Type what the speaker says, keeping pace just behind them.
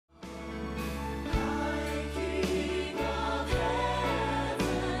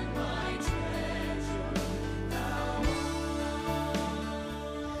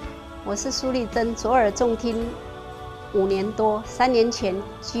我是苏丽珍，左耳重听5年多，3年前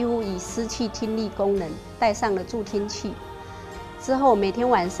几乎已失去听力功能，戴上了助听器。之后每天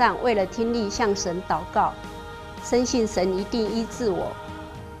晚上为了听力向神祷告，深信神一定医治我。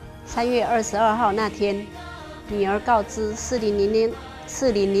3月22号那天，女儿告知士林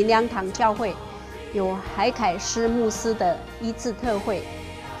灵粮堂教会有海凯斯牧师的医治特会，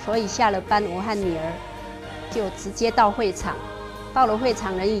所以下了班，我和女儿就直接到会场。到了会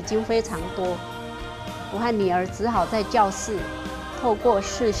场，人已经非常多，我和女儿只好在教室透过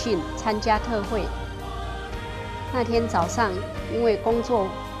视讯参加特会。那天早上，因为工作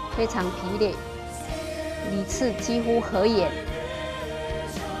非常疲累，屡次几乎合眼，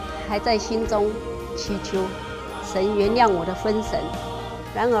还在心中祈求神原谅我的分神。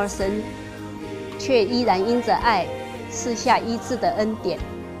然而神却依然因着爱赐下医治的恩典。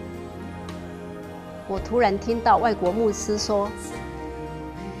我突然听到外国牧师说，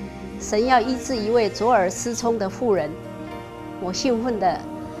神要医治一位左耳失聪的妇人。我兴奋地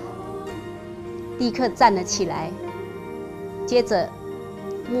立刻站了起来，接着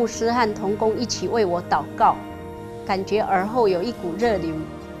牧师和同工一起为我祷告，感觉耳后有一股热流，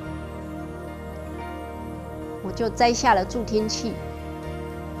我就摘下了助听器，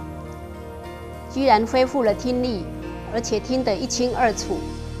居然恢复了听力，而且听得一清二楚。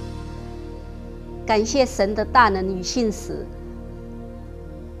感谢神的大能与信实，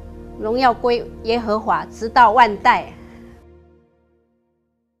荣耀归耶和华，直到万代。